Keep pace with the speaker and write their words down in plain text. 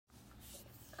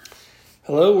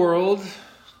Hello, world.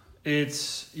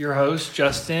 It's your host,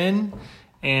 Justin,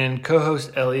 and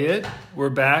co-host, Elliot. We're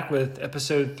back with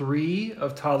episode 3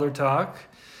 of Toddler Talk.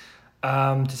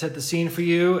 To set the scene for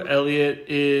you, Elliot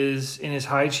is in his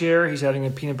high chair. He's having a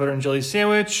peanut butter and jelly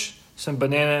sandwich, some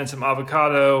banana and some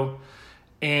avocado,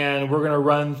 and we're going to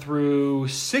run through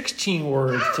 16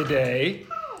 words today,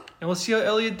 and we'll see how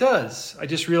Elliot does. I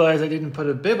just realized I didn't put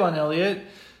a bib on Elliot,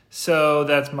 so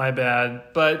that's my bad.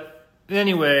 But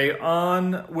anyway,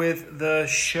 on with the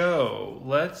show.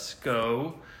 Let's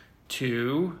go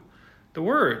to the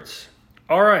words.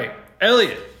 All right,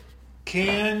 Elliot,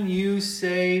 can you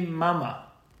say mama?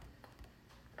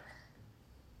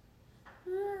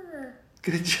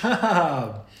 Good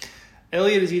job.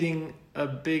 Elliot is eating a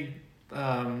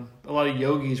lot of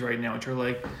yogis right now, which are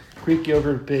like Greek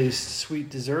yogurt-based sweet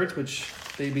desserts, which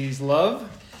babies love.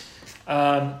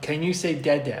 Can you say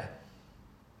dada?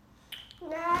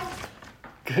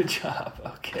 Good job.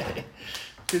 Okay.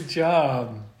 Good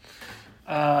job.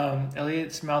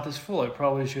 Elliot's mouth is full. I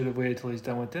probably should have waited till he's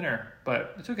done with dinner,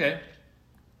 but it's okay.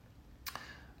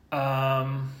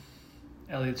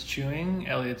 Elliot's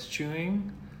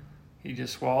chewing. He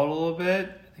just swallowed a little bit.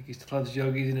 I think he still has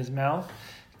yogis in his mouth.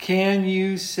 Can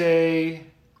you say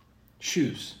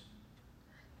shoes?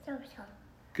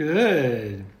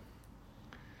 Good.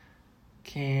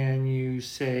 Can you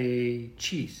say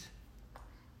cheese?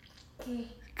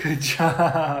 Good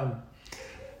job.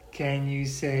 Can you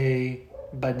say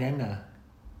banana?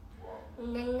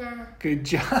 Good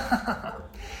job.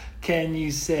 Can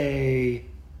you say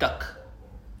duck?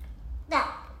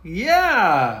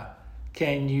 Yeah.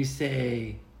 Can you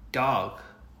say dog?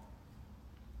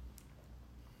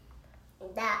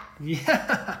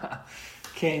 Yeah.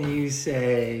 Can you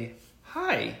say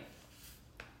hi?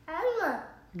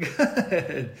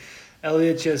 Good.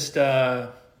 Elliot just had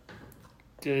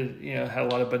a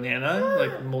lot of banana,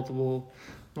 like multiple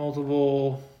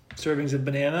servings of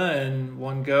banana in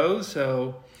one go.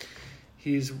 So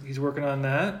he's working on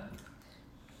that.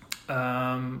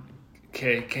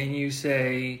 Okay, can you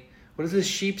say, what does the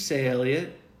sheep say,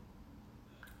 Elliot?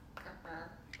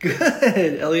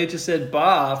 Good. Elliot just said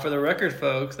ba for the record,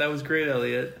 folks. That was great,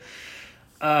 Elliot.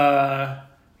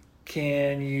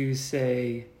 Can you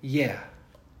say yeah?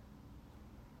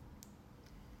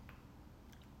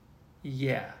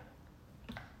 Yeah.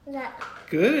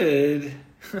 Good.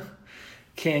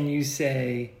 Can you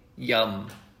say yum?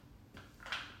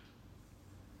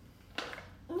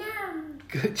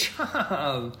 Good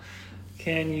job.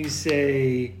 Can you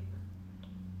say...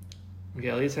 Okay,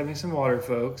 Elliot's having some water,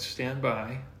 folks. Stand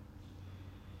by.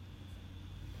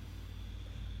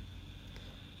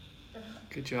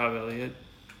 Good job, Elliot.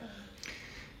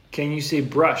 Can you say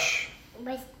brush?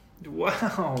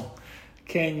 Wow.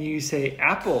 Can you say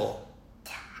apple?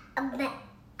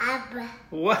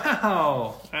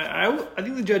 Wow. I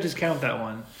think the judges count that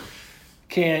one.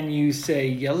 Can you say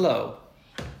yellow?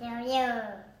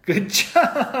 Good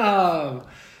job.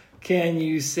 Can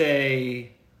you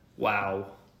say wow?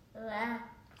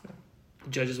 The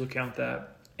judges will count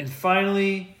that. And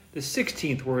finally, the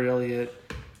 16th word, Elliot.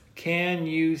 Can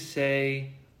you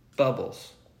say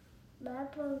bubbles?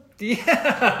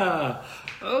 Yeah.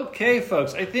 Okay,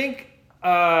 folks. I think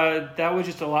that was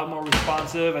just a lot more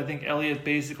responsive. I think Elliot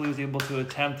basically was able to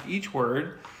attempt each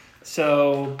word.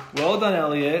 So, well done,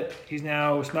 Elliot. He's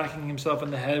now smacking himself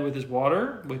in the head with his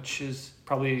water, which is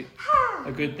probably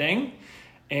a good thing.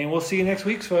 And we'll see you next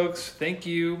week, folks. Thank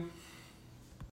you.